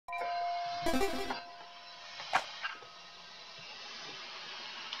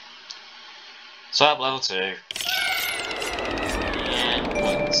So up level 2. And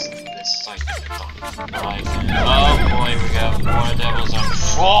what's this like? Like, oh boy, we got more devils and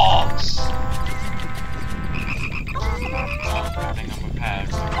frogs! Oh, grabbing them with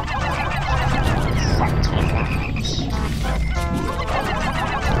pads.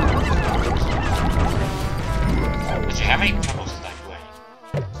 Actually, how many troubles did I win?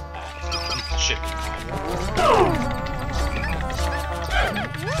 Should be fine.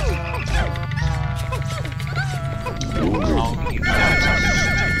 Oh, you guys are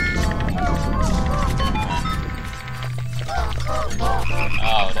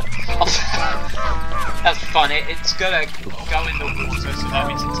oh, that's fun. It's gonna go in the water, so that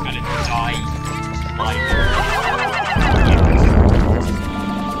means it's gonna die.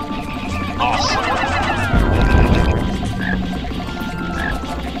 Awesome.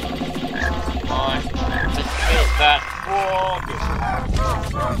 Defeat that frog.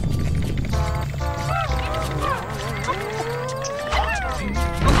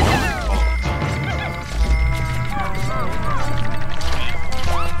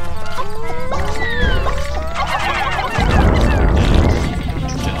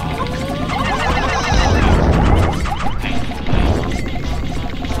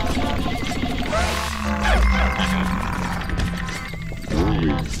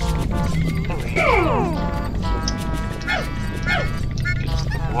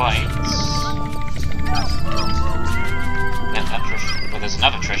 There's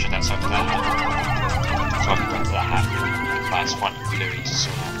another treasure that's over there. So I can grab that. That's one gluey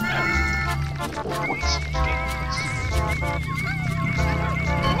sort of poison things.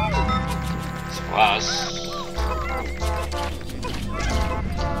 So us.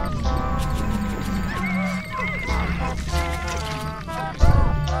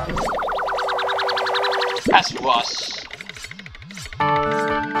 That's us.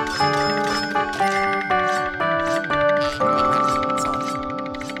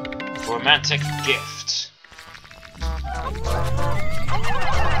 Romantic gift.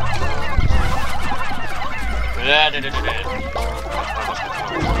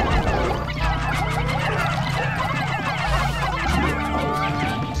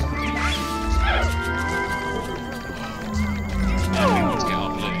 Now we want to get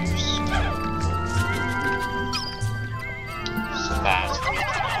our blues. So that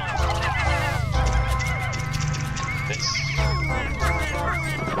this.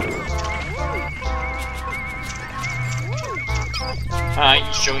 Alright,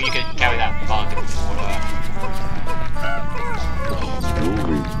 you sure you can carry that mug in the water?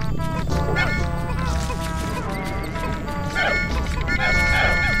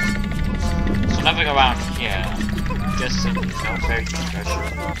 So nothing around here. Just some very good treasure.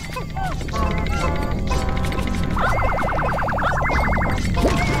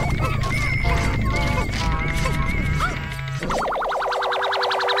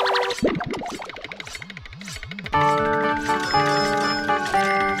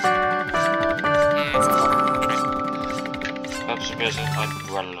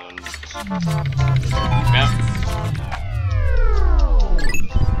 Yeah.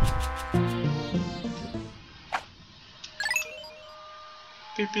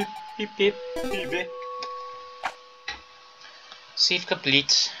 Beep beep beep beep beep beep. Save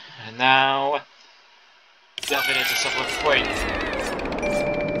complete. And now delving into something great.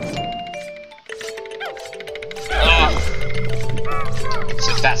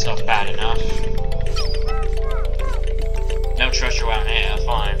 So that's not bad enough. No treasure around here,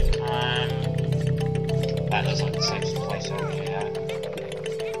 fine. That looks like the safest place over here.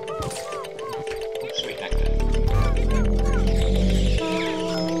 Sweet nectar.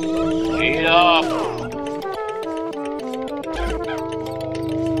 Heat up!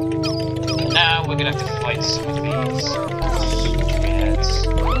 Now we're gonna have to fight some of these heads.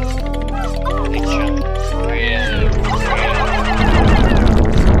 They jump really,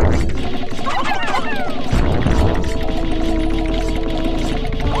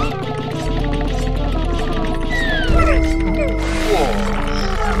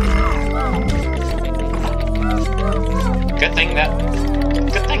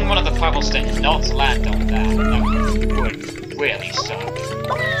 Good thing one of the pebbles did not land on that. That would really suck.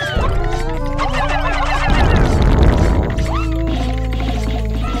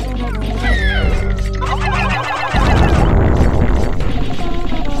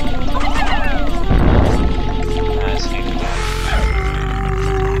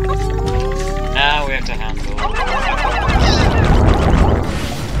 Now we have to handle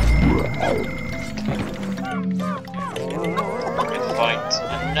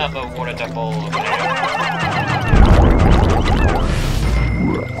another water double over there.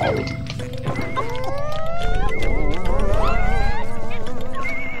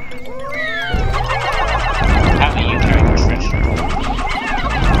 Apparently you carry the treasure.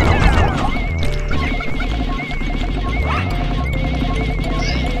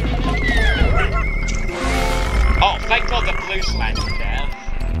 Oh, thank God the blues landed there.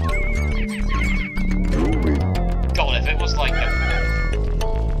 God, if it was like the...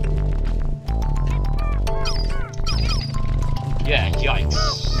 Yeah, yikes.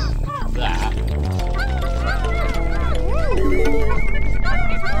 That.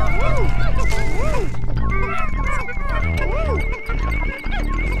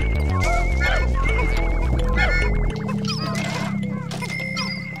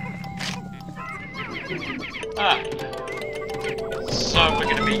 Ah. So we're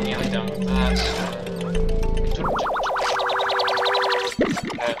gonna be nearly done with that.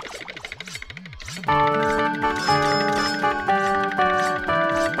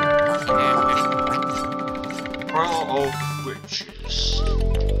 Pearl of Riches.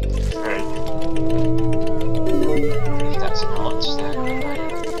 Right. If that's not that.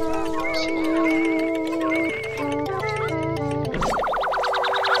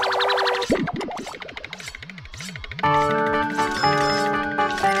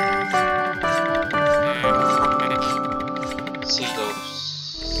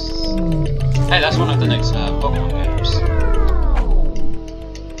 Hey, that's one of the next Pokemon games.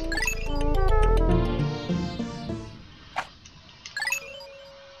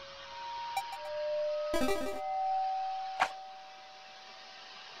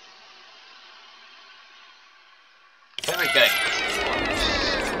 Very good.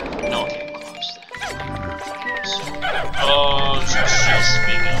 Not getting close there. So, oh, just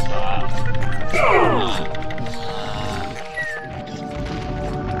speaking of that.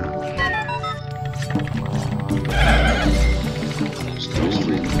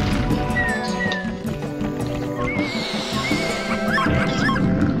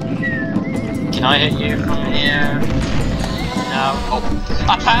 Can I hit you from here? No. Oh,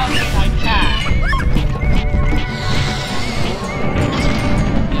 apparently I can.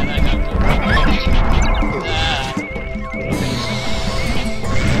 Yeah, there you go.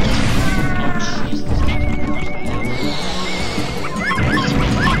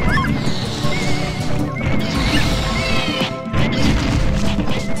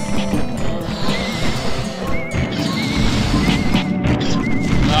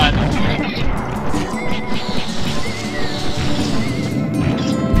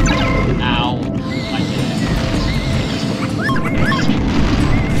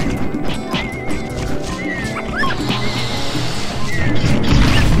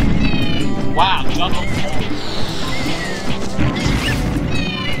 Wow, double.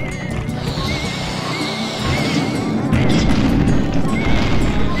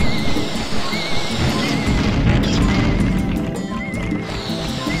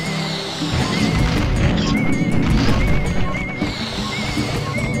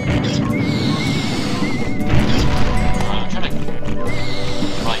 I'm trying to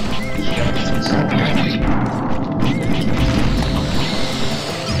like heal this.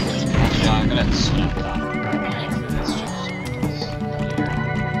 I'm gonna snap that. That's just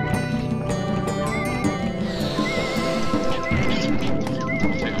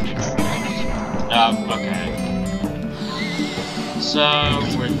okay. So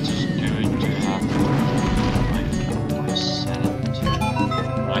we're just going to have 5%.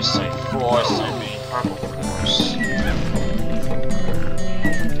 When I say force, I mean purple force.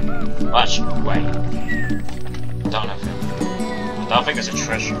 Well, that should wait. Don't think there's a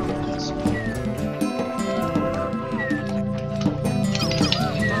treasure.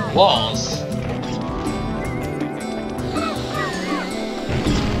 Walls?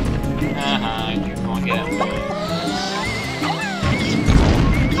 You gonna get me.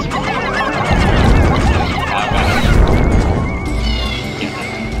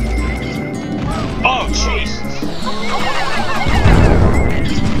 Oh, Jesus!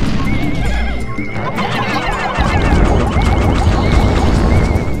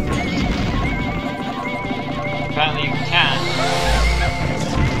 Apparently you can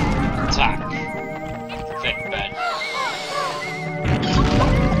attack.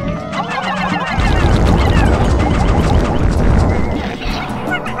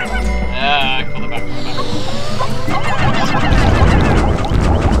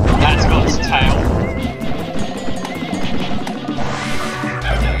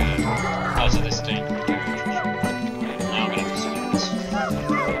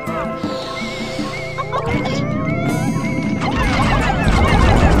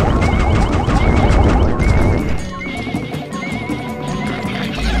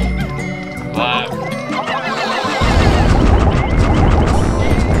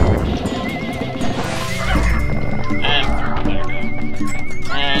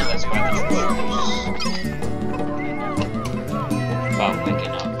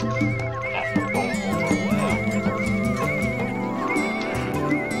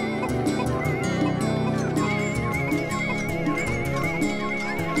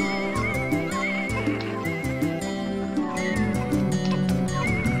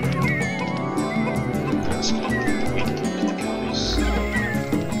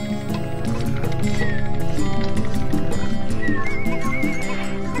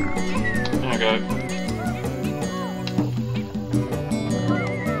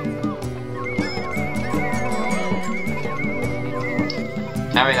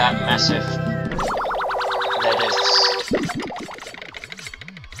 carry that massive lettuce.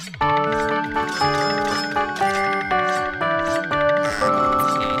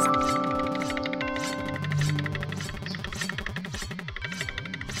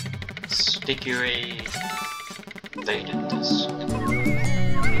 Stickery Vaden disc.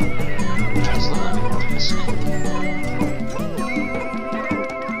 Transluminant disc.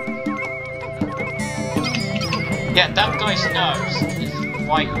 Yeah, that guy's nose is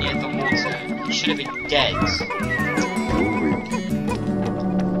right near the water. He should have been dead.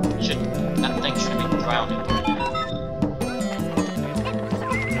 That thing should have been drowning by now.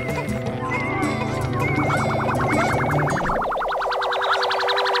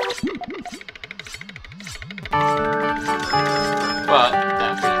 But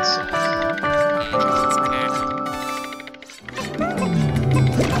that being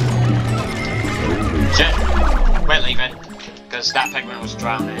said, we're leaving because that Pikmin was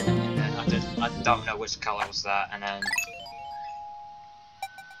drowning, and then I don't know which colour was that, and then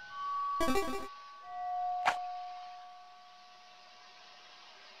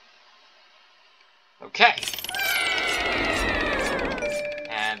okay,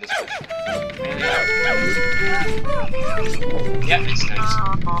 and this one. Yep, it's those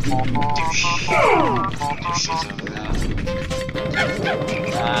douches over there.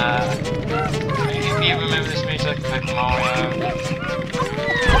 If you remember this music, Pikmin Mario.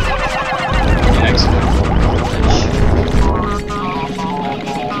 Excellent.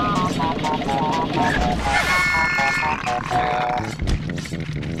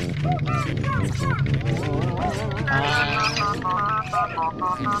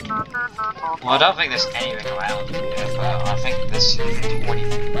 Well, I don't think there's anything around here, but I think this is 20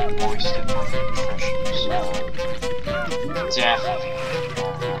 moist and nutrition, so definitely.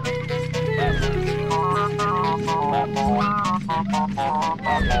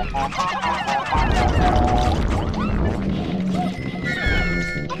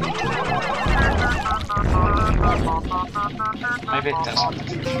 Maybe it doesn't.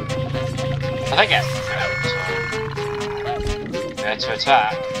 I think it's there to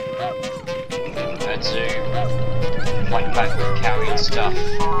attack. There to point back with carrying stuff.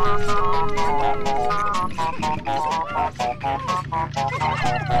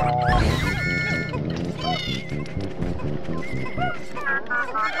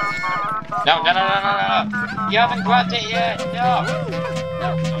 No, no, no, no, no, no! You haven't grabbed it yet! No! No,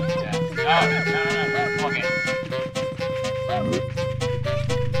 don't do that. No, no, no, no, fuck it.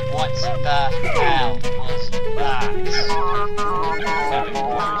 What the hell was that? Even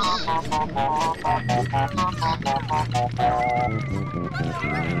worse.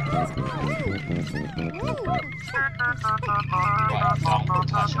 Right, don't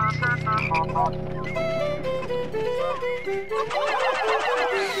touch it.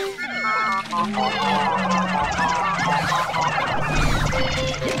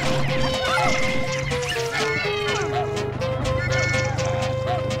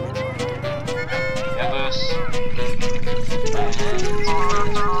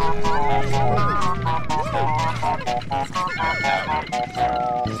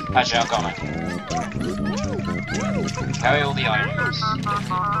 Actually, I've got it. Carry all the items.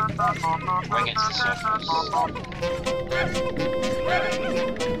 Bring it to the surface.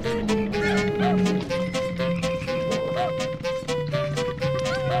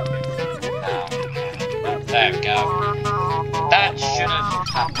 Now, there we go. That should have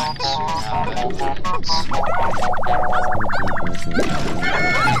happened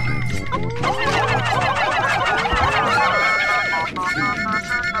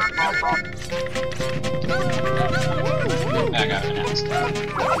There we go, announced.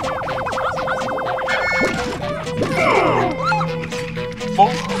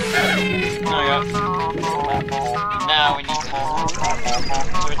 Boom! There we go. Now we need to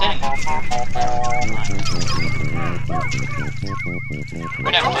do a thing. We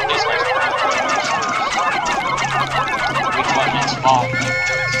never did this way. We got an small.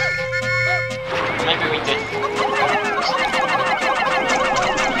 Maybe we did.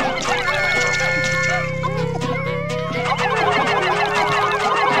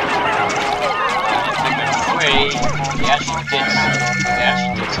 They actually did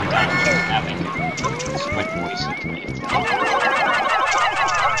some damage having squid poison to me.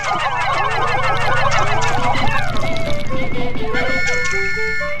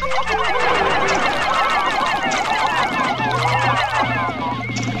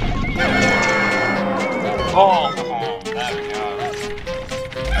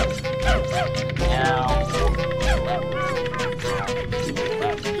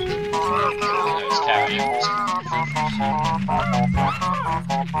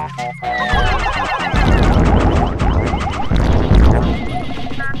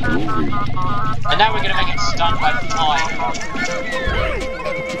 And now we're gonna make it stun by fire.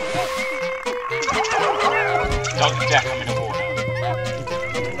 Don't you dare come in the water.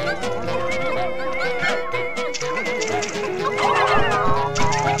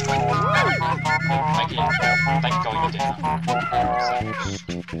 Thank God you did that.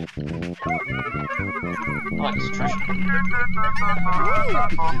 I like this treasure.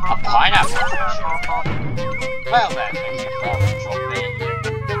 A pineapple treasure. Well then, thank you for dropping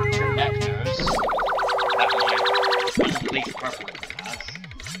 2 nectars. That might leave perfectly for that.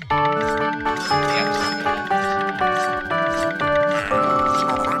 Yeah,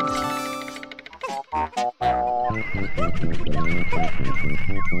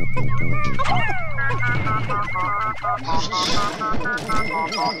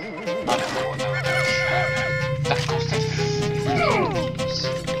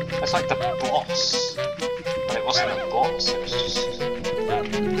 that's like the boss. But it wasn't a boss, it was just...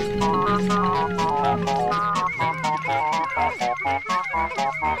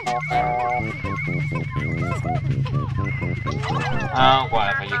 Oh,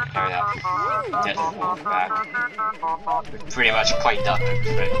 whatever, you can carry that dead form back. We've pretty much cleaned up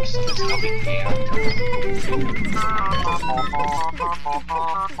everything, so there's no big deal.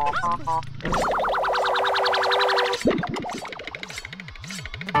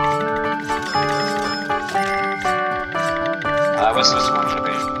 What's this one gonna be?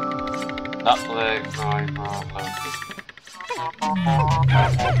 Nutleg, rye, brown, Loki.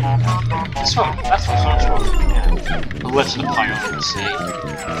 This one, that's what sounds wrong. Yeah. The lift of the pile in the sea.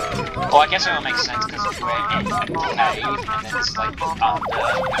 Oh, I guess it will make sense because we're in a cave and then it's like under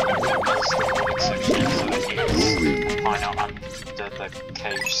the big section, so it is a pile under the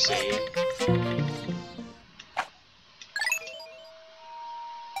cave sea.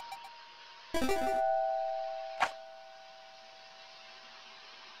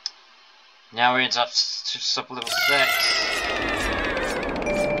 Now we're up to sub-level 6.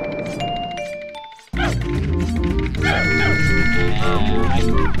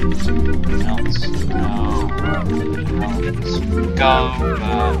 Go,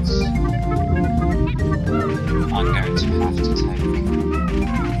 but I'm going to have to take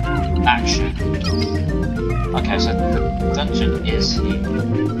action. Okay, so the dungeon is here.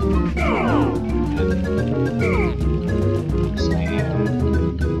 Stay here.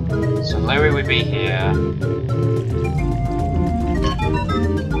 So Larry would be here.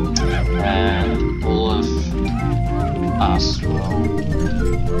 And all of us will...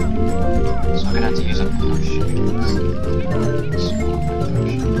 So I'm gonna have to use a potion.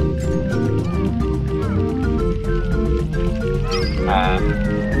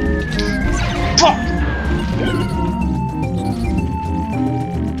 Fuck!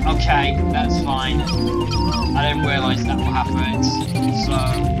 Okay, that's fine. I didn't realise that will happen, so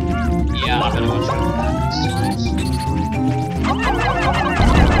yeah, I'm gonna watch out for that next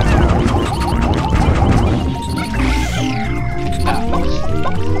That was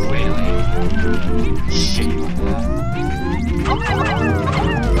really shitty right there.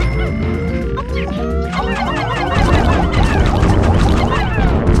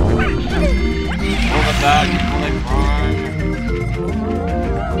 Pull it back, pull it wrong.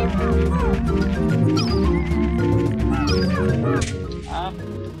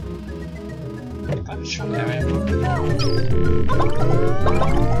 I'm sure there is.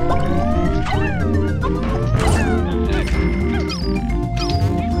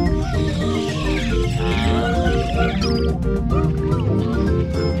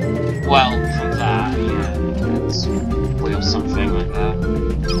 Well, from that, yeah, let's wheel something like that.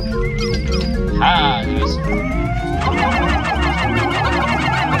 Ah, there's...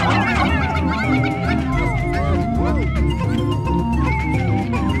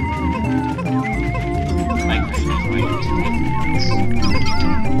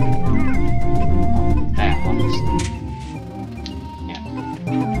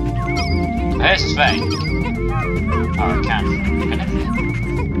 There's his vein. Oh, I can. Can it?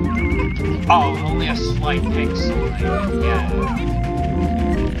 Oh, only a slight pixel. Yeah.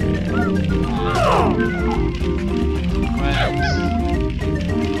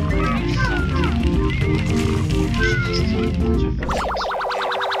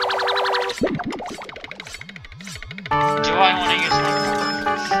 Do I want to use my...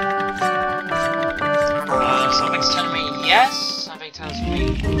 something's telling me yes, something tells me...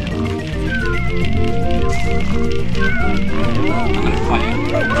 I'm gonna fight it.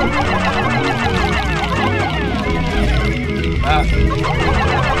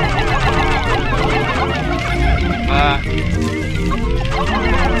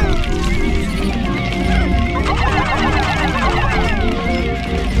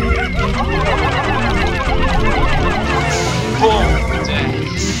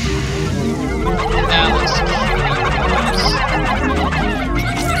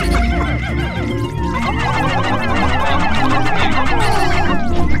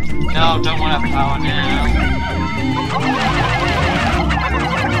 No, don't want to have power now.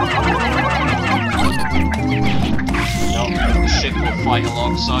 No, the ship will fight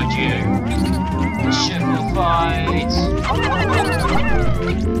alongside you. The ship will fight.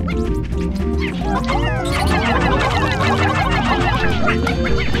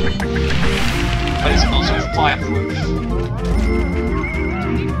 But it's also fireproof.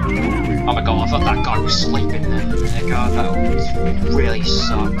 Oh my god, I thought that guy was sleeping then. God, that would really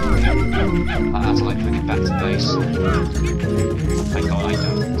suck. I have to like bring it back to base. Thank god I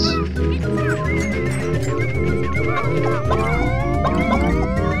don't.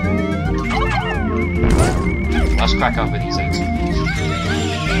 Let's crack up with these eggs.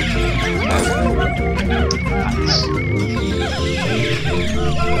 Pants.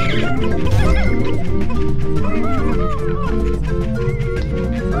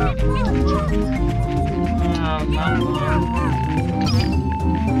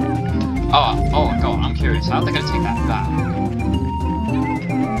 Oh god, I'm curious, how are they going to take that back?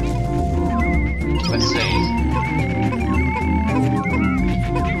 Let's see.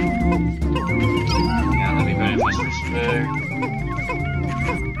 Yeah, that'd be very interesting to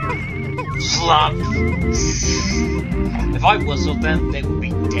do. Slap! If I whistled them, they would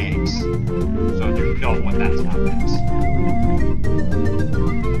be dead. So I do not want that to happen.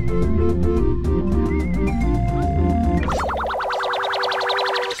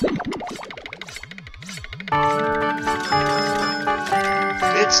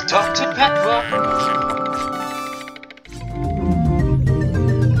 It's Dr. Pepper!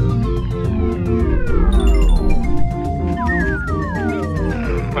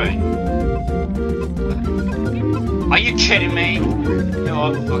 Wait. Are you kidding me? No,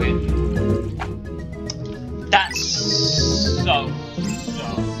 I'm fucking... That's so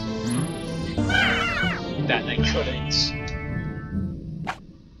that they couldn't.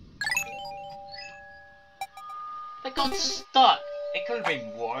 They got stuck. It could have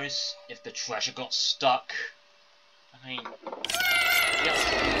been worse if the treasure got stuck. I mean, yes,